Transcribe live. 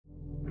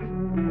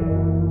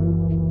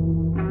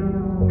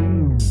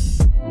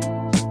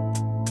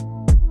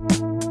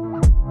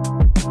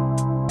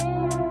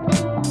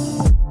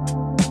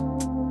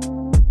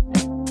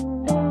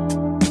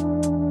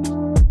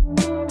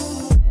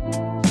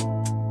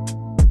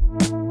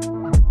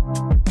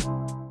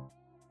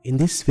In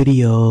this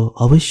video,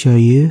 I will show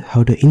you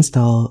how to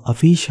install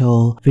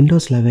official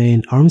Windows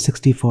 11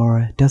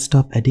 ARM64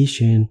 desktop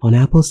edition on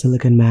Apple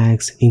Silicon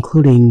Macs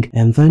including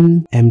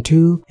M1,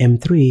 M2,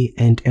 M3,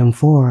 and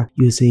M4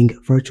 using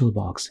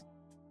VirtualBOX.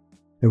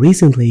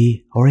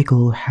 Recently,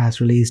 Oracle has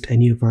released a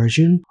new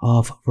version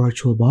of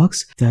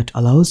VirtualBOX that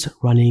allows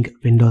running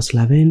Windows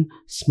 11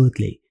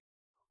 smoothly.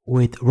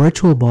 With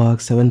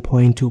VirtualBOX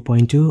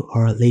 7.2.2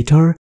 or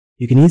later,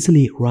 you can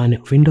easily run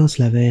Windows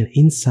 11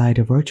 inside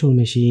a virtual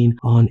machine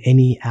on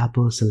any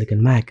Apple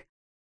Silicon Mac.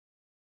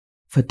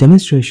 For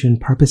demonstration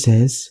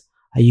purposes,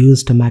 I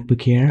used a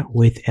MacBook Air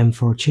with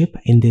M4 chip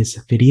in this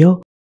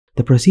video.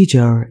 The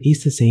procedure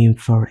is the same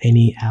for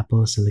any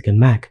Apple Silicon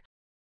Mac.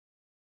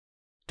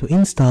 To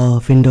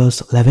install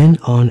Windows 11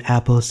 on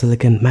Apple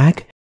Silicon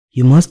Mac,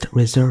 you must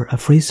reserve a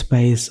free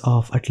space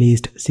of at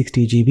least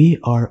 60 GB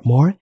or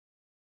more.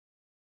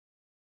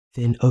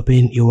 Then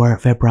open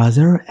your web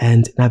browser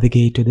and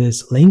navigate to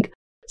this link,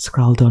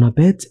 scroll down a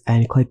bit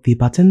and click the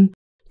button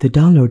to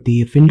download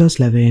the Windows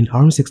 11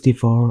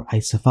 ARM64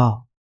 ISO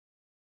file.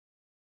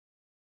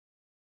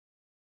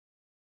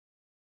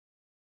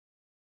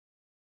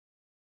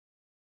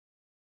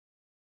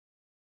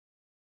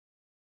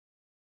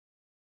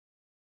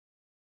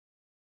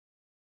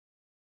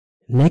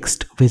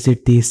 Next,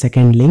 visit the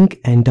second link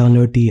and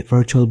download the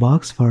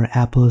VirtualBOX for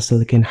Apple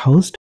Silicon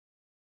host.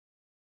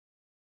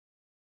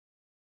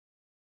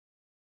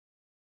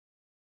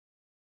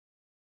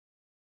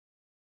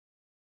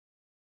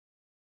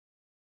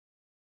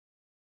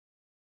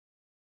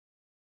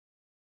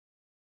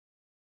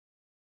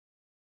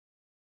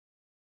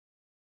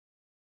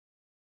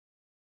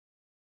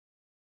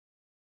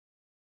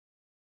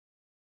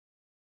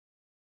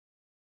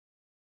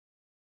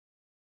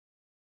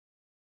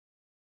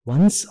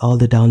 Once all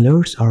the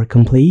downloads are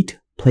complete,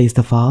 place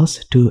the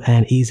files to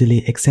an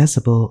easily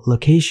accessible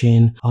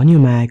location on your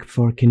Mac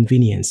for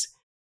convenience.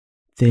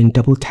 Then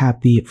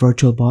double-tap the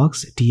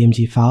VirtualBOX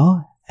DMG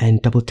file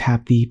and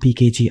double-tap the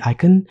PKG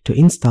icon to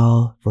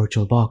install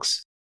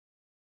VirtualBOX.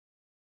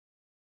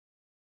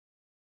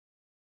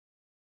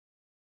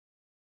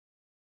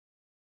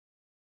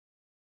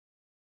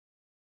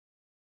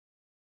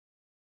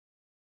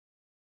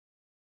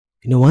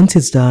 Now once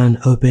it's done,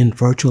 open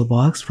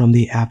VirtualBOX from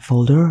the app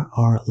folder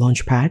or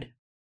launchpad.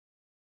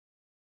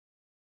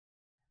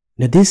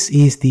 Now this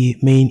is the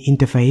main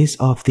interface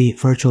of the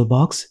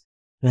VirtualBOX.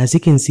 As you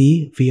can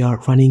see, we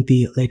are running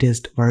the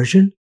latest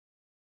version.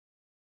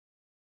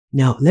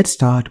 Now let's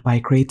start by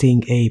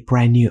creating a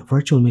brand new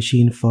virtual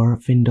machine for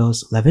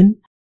Windows 11.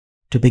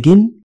 To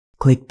begin,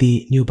 click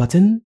the New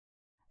button,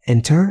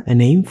 enter a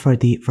name for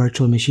the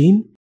virtual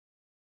machine.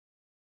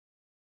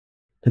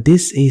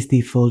 This is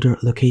the folder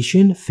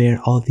location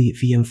where all the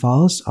VM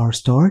files are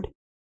stored.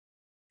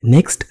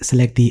 Next,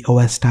 select the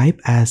OS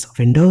type as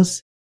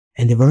Windows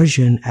and the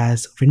version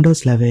as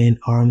Windows 11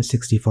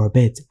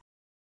 ARM64-bit.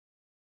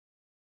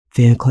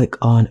 Then click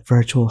on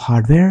Virtual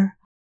Hardware.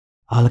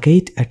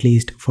 Allocate at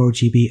least 4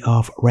 GB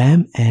of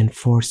RAM and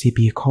 4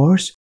 CPU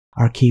cores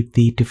or keep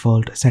the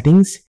default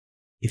settings.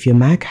 If your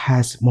Mac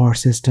has more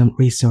system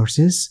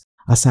resources,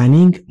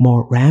 assigning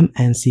more RAM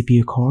and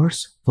CPU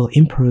cores will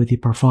improve the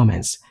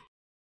performance.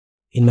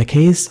 In my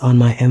case, on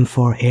my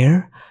M4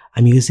 Air,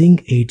 I'm using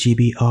 8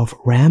 GB of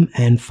RAM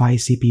and 5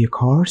 CPU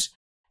cores,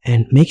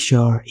 and make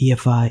sure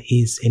EFI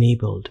is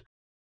enabled.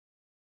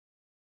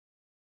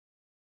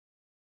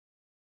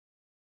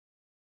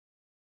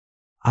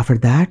 After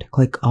that,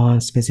 click on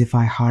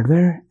Specify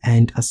Hardware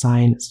and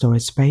assign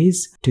storage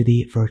space to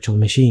the virtual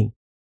machine.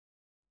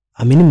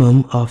 A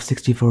minimum of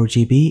 64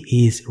 GB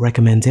is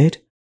recommended.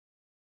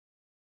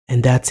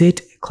 And that's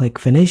it. Click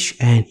Finish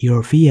and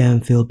your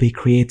VM will be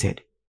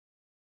created.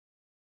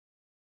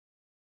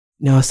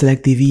 Now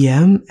select the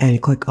VM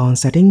and click on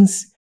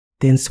Settings,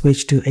 then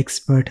switch to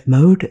Expert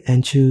mode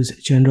and choose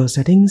General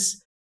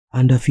Settings.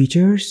 Under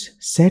Features,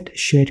 set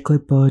Shared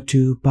Clipboard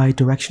to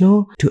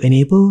Bidirectional to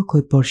enable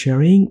clipboard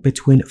sharing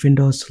between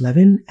Windows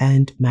 11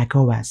 and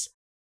macOS.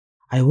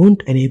 I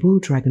won't enable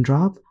drag and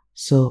drop,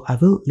 so I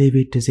will leave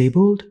it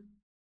disabled.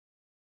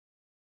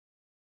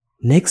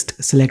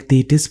 Next, select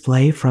the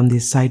display from the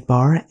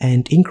sidebar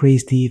and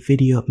increase the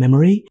video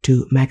memory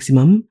to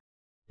maximum.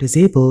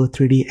 Disable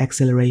 3D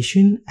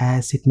acceleration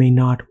as it may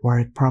not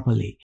work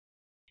properly.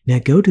 Now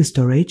go to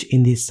Storage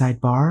in the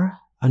sidebar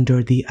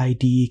under the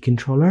IDE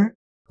controller,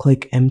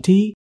 click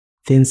Empty,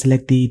 then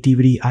select the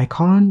DVD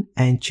icon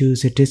and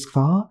choose a disk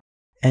file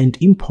and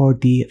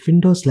import the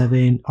Windows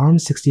 11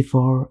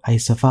 ARM64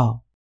 ISO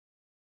file.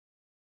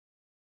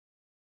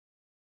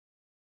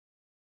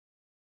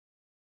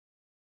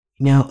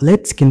 Now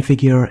let's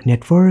configure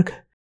network.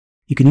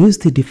 You can use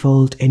the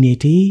default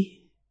NAT.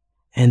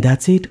 And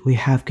that's it, we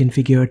have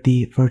configured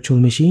the virtual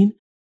machine.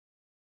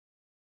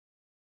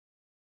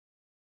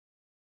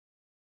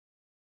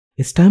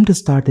 It's time to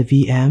start the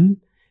VM.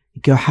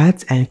 Go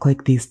ahead and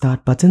click the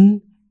Start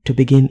button to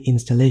begin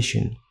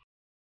installation.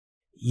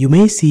 You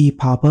may see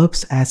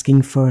pop-ups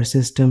asking for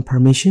system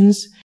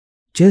permissions.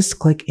 Just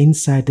click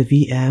inside the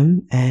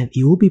VM and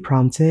you will be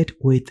prompted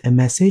with a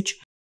message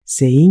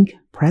saying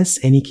press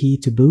any key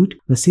to boot,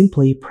 or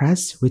simply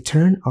press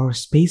Return or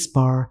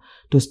spacebar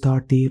to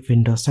start the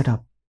Windows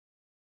setup.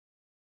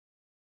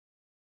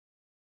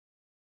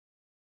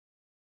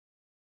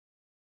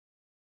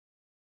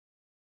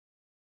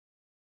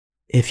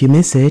 If you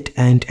miss it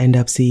and end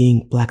up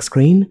seeing black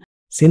screen,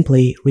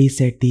 simply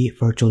reset the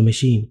virtual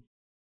machine.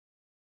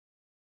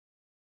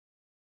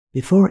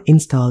 Before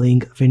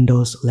installing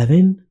Windows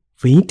 11,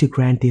 we need to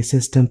grant the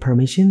system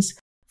permissions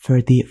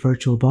for the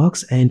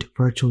VirtualBOX and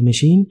virtual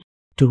machine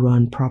to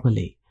run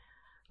properly.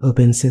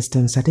 Open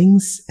System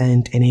Settings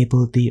and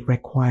enable the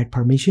required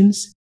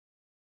permissions.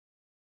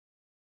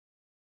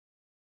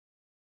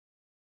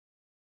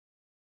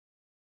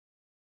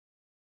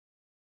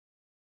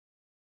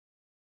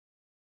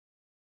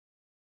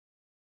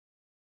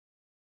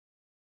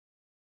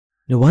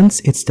 Now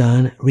once it's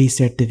done,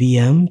 reset the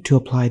VM to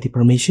apply the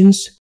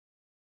permissions.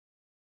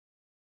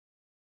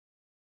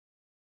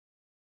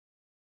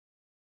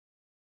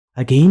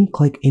 Again,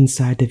 click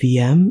inside the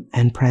VM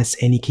and press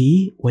any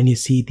key when you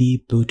see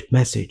the boot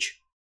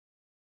message.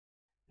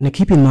 Now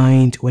keep in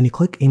mind, when you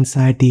click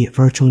inside the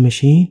virtual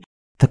machine,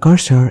 the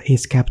cursor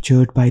is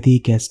captured by the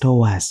guest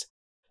OS.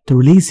 To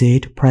release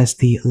it, press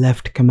the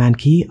left command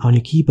key on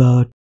your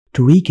keyboard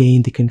to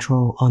regain the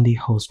control on the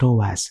host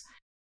OS.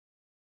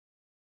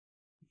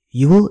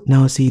 You will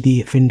now see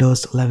the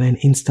Windows 11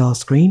 install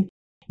screen.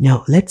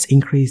 Now let's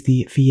increase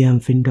the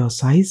VM window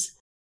size.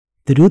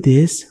 To do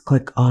this,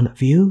 click on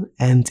View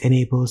and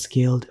enable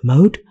Scaled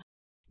mode.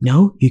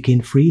 Now you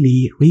can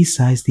freely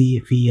resize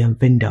the VM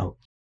window.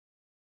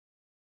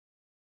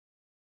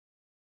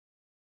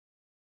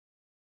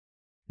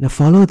 Now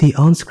follow the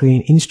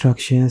on-screen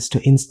instructions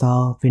to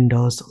install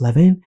Windows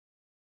 11.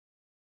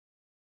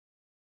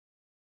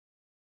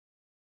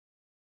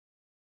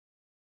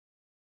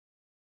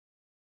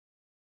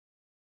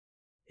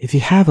 If you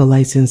have a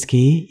license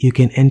key, you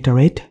can enter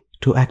it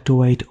to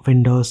activate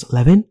Windows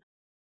 11.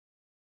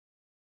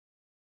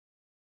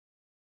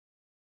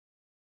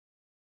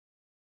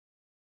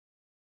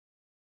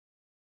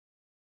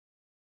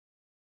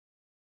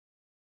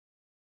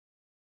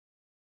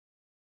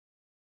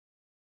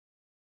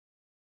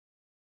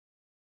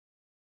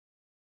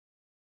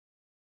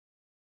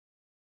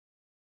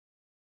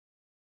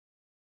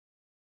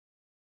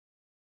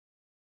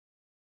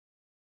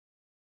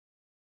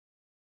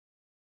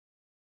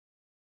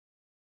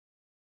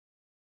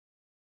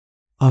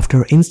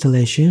 After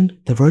installation,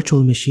 the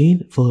virtual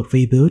machine will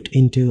reboot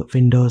into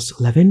Windows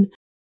 11.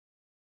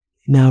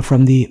 Now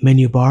from the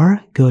menu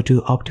bar, go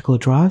to Optical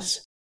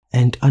Drafts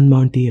and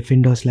unmount the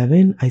Windows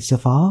 11 ISO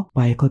file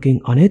by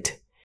clicking on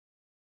it.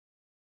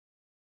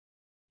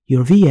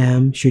 Your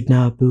VM should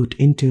now boot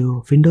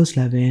into Windows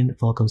 11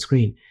 welcome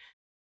screen.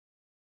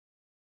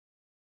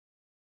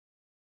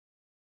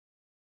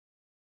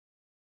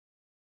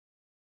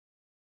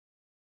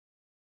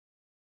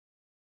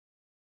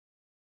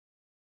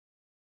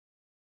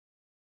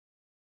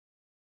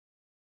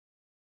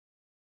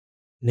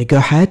 Now go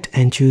ahead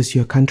and choose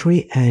your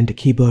country and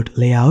keyboard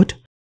layout.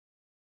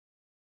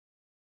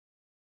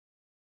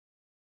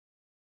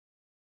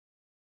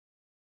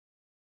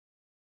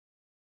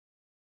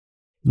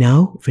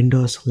 Now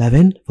Windows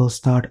 11 will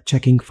start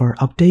checking for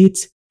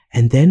updates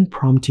and then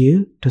prompt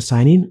you to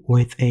sign in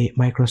with a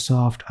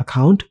Microsoft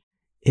account.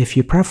 If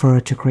you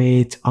prefer to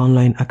create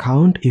online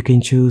account, you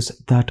can choose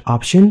that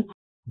option.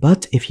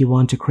 But if you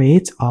want to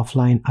create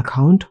offline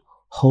account,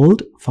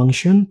 hold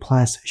Function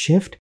plus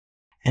Shift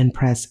and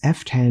press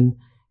F10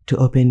 to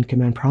open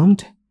command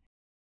prompt.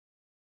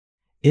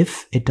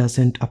 If it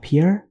doesn't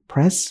appear,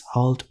 press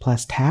Alt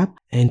plus Tab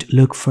and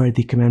look for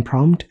the command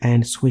prompt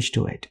and switch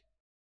to it.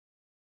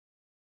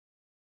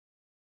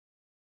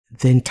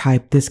 Then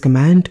type this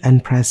command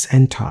and press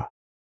Enter.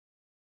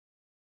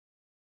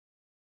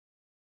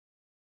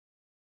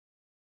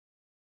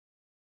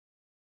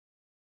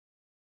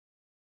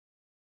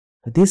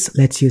 This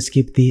lets you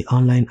skip the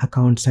online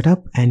account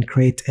setup and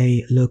create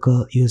a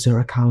local user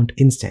account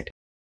instead.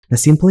 Now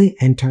simply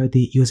enter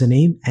the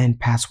username and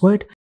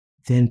password,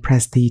 then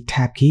press the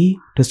Tab key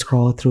to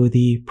scroll through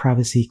the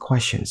privacy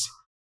questions.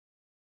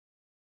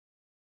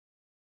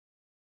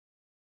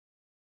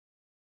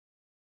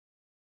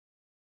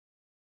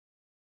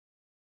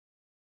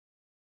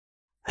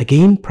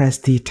 Again, press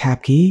the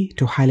Tab key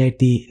to highlight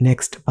the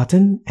Next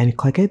button and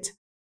click it.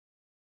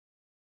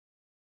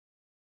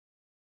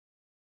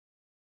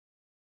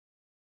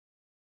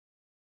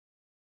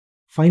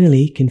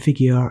 Finally,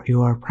 configure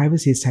your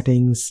privacy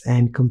settings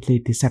and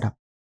complete the setup.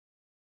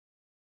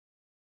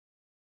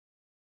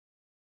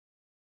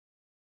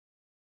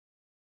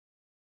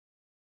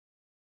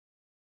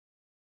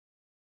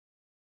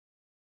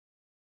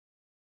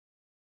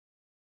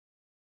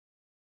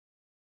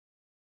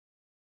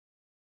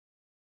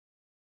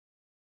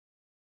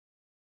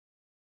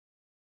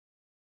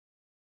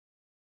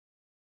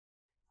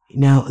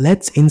 Now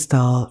let's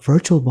install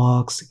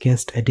VirtualBOX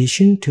Guest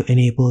Edition to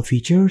enable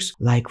features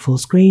like full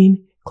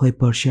screen,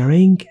 clipboard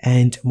sharing,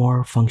 and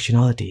more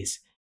functionalities.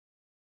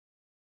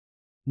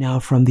 Now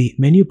from the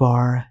menu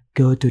bar,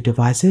 go to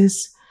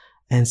Devices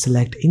and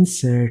select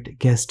Insert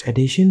Guest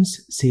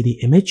Editions CD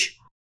image.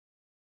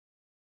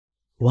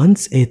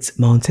 Once it's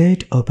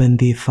mounted, open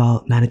the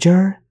File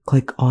Manager,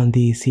 click on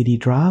the CD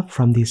drive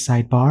from the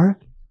sidebar.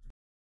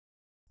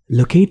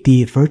 Locate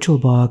the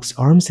VirtualBOX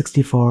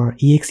ARM64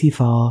 exe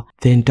file,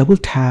 then double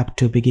tap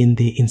to begin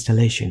the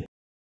installation.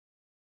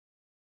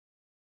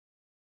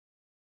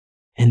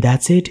 And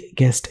that's it,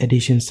 Guest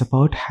Edition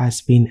support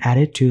has been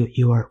added to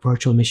your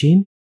virtual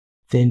machine.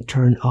 Then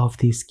turn off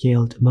the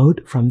scaled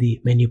mode from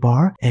the menu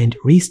bar and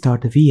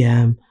restart the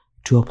VM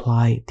to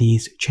apply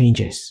these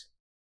changes.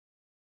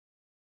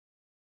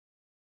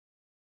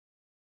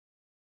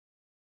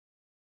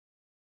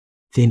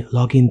 Then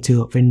log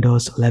into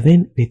Windows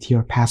 11 with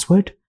your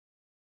password.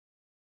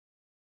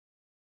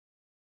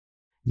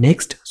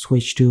 Next,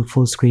 switch to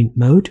full screen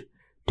mode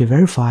to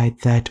verify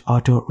that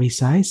auto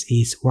resize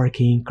is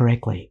working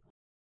correctly.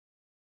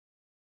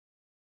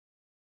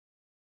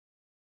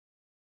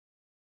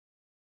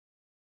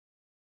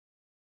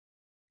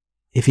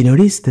 If you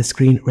notice the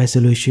screen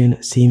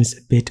resolution seems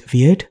a bit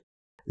weird,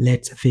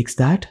 let's fix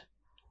that.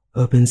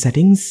 Open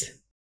Settings,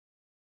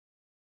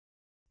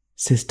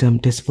 System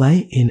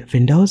Display in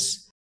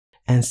Windows,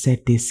 and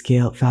set the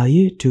scale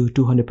value to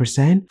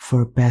 200%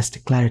 for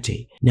best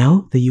clarity.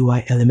 Now the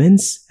UI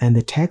elements and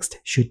the text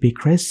should be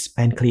crisp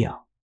and clear.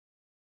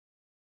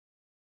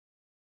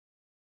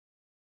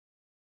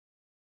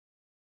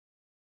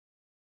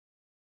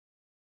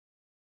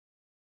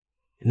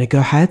 Now go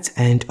ahead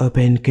and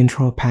open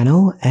Control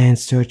Panel and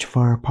search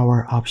for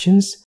Power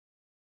Options.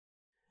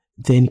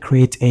 Then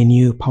create a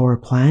new power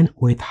plan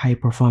with High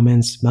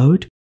Performance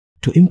mode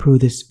to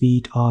improve the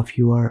speed of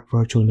your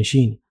virtual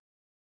machine.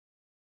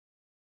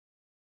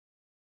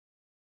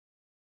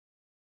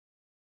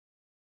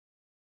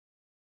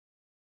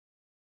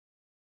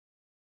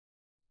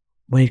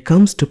 When it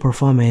comes to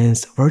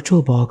performance,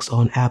 VirtualBOX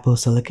on Apple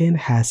Silicon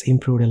has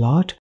improved a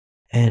lot,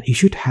 and you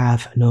should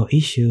have no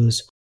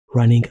issues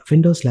running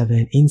Windows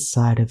 11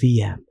 inside a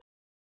VM.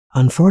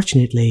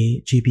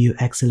 Unfortunately, GPU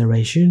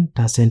acceleration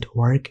doesn't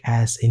work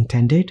as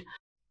intended.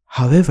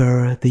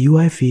 However, the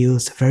UI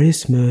feels very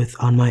smooth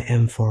on my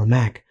M4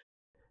 Mac.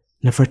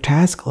 Now for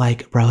tasks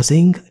like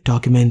browsing,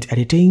 document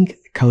editing,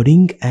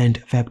 coding,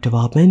 and web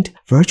development,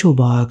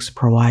 VirtualBOX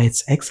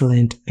provides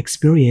excellent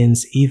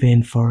experience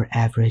even for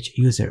average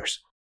users.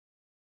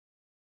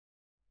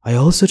 I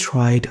also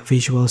tried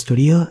Visual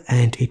Studio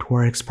and it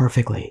works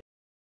perfectly.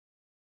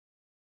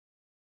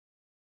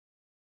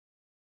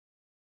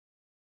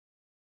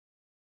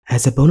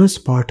 As a bonus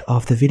part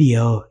of the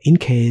video, in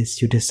case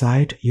you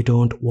decide you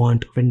don't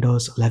want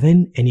Windows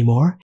 11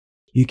 anymore,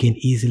 you can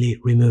easily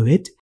remove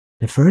it.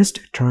 Now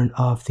first, turn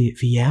off the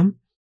VM.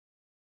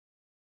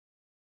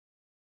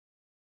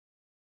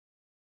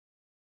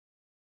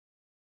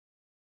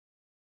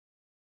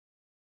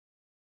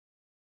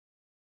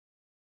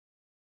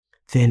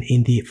 Then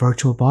in the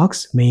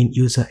VirtualBOX main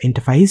user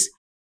interface,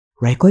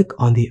 right-click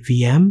on the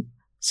VM,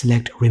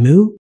 select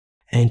Remove,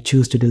 and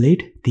choose to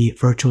delete the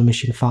virtual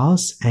machine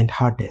files and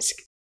hard disk.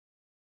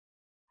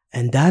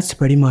 And that's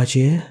pretty much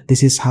it.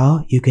 This is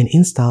how you can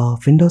install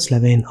Windows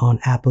 11 on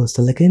Apple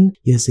Silicon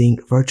using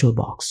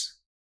VirtualBOX.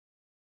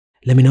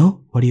 Let me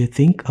know what you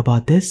think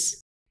about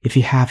this. If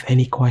you have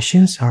any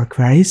questions or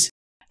queries,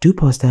 do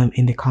post them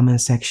in the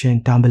comment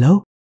section down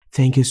below.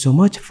 Thank you so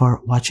much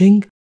for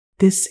watching.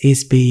 This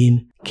has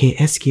been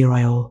KSK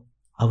Ryle.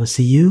 I will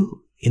see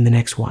you in the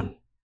next one.